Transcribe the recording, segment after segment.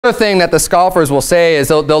Another thing that the scoffers will say is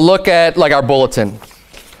they'll look at like our bulletin,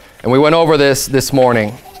 and we went over this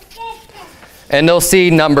morning, and they'll see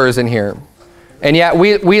numbers in here. And yet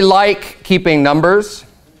we like keeping numbers.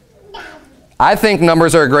 I think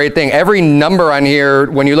numbers are a great thing. Every number on here,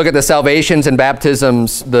 when you look at the salvations and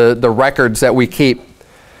baptisms, the records that we keep,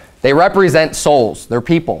 they represent souls. They're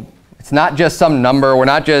people. It's not just some number. We're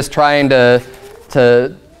not just trying to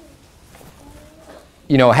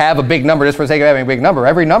have a big number just for the sake of having a big number.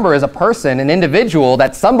 Every number is a person, an individual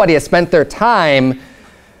that somebody has spent their time,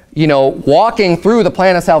 walking through the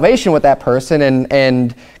plan of salvation with that person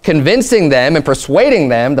and convincing them and persuading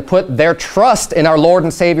them to put their trust in our Lord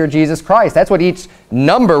and Savior Jesus Christ. That's what each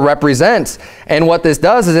number represents. And what this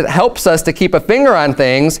does is it helps us to keep a finger on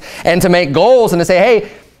things and to make goals and to say,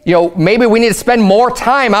 hey, maybe we need to spend more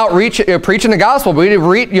time preaching the gospel. We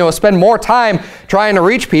need to spend more time trying to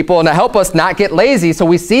reach people and to help us not get lazy. So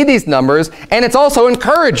we see these numbers, and it's also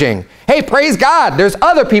encouraging. Hey, praise God. There's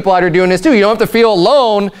other people out here doing this too. You don't have to feel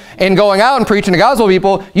alone in going out and preaching the gospel to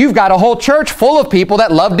people. You've got a whole church full of people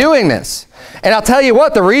that love doing this. And I'll tell you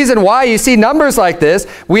what, the reason why you see numbers like this,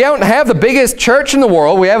 we don't have the biggest church in the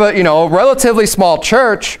world. We have a relatively small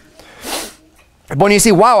church. When you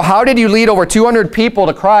see, wow, how did you lead over 200 people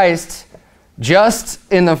to Christ just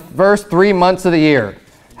in the first 3 months of the year?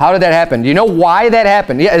 How did that happen? Do you know why that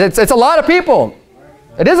happened? Yeah, it's a lot of people.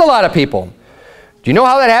 It is a lot of people. Do you know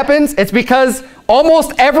how that happens? It's because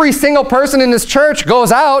almost every single person in this church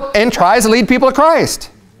goes out and tries to lead people to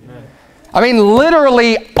Christ. Amen. I mean,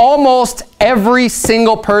 literally almost every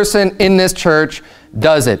single person in this church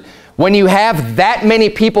does it. When you have that many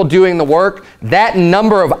people doing the work, that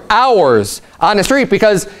number of hours on the street,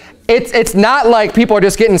 because it's not like people are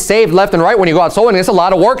just getting saved left and right when you go out soul winning. There's a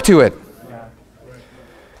lot of work to it.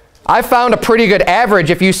 I found a pretty good average.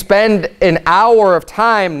 If you spend an hour of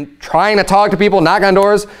time trying to talk to people, knock on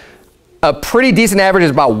doors, a pretty decent average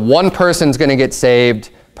is about one person's going to get saved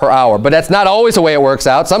per hour. But that's not always the way it works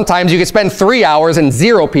out. Sometimes you can spend 3 hours and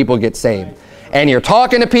 0 people get saved. And you're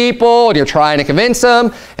talking to people, and you're trying to convince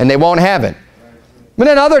them, and they won't have it. But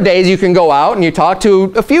then other days you can go out and you talk to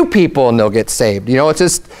a few people and they'll get saved. It's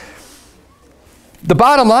just, the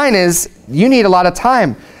bottom line is you need a lot of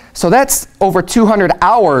time. So that's over 200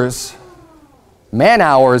 hours, man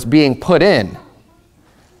hours being put in.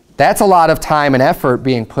 That's a lot of time and effort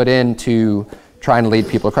being put into trying to lead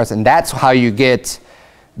people to Christ. And that's how you get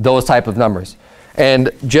those type of numbers.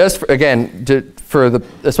 And just, again,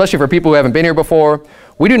 especially for people who haven't been here before,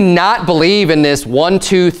 we do not believe in this 1,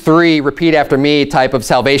 2, 3, repeat after me type of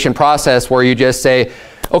salvation process where you just say,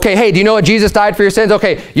 okay, hey, do you know what Jesus died for your sins?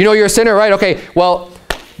 Okay, you know you're a sinner, right? Okay, well,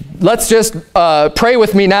 let's just pray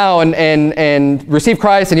with me now and receive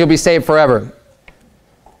Christ and you'll be saved forever.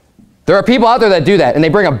 There are people out there that do that, and they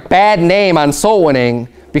bring a bad name on soul winning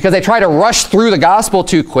because they try to rush through the gospel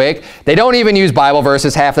too quick. They don't even use Bible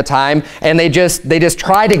verses half the time, and they just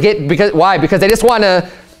try to get, why? Because they just want to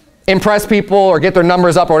impress people or get their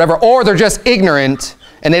numbers up or whatever, or they're just ignorant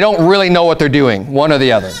and they don't really know what they're doing, one or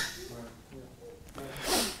the other.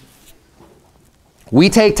 We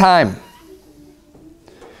take time.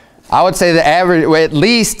 I would say the average, at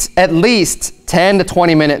least 10 to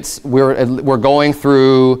 20 minutes we're going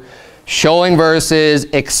through, showing verses,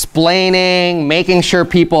 explaining, making sure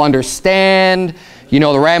people understand,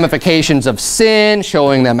 the ramifications of sin,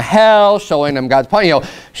 showing them hell, showing them God's plan,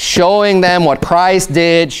 showing them what Christ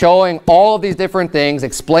did, showing all of these different things,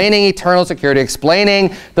 explaining eternal security,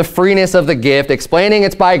 explaining the freeness of the gift, explaining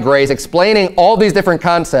it's by grace, explaining all these different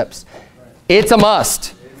concepts. It's a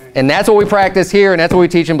must. And that's what we practice here, and that's what we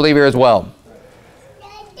teach and believe here as well.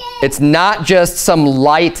 It's not just some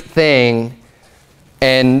light thing,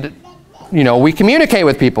 and we communicate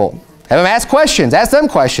with people. Have them ask questions. Ask them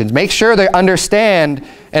questions. Make sure they understand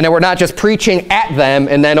and that we're not just preaching at them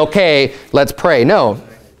and then, okay, let's pray. No.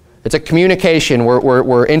 It's a communication.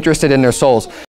 We're interested in their souls.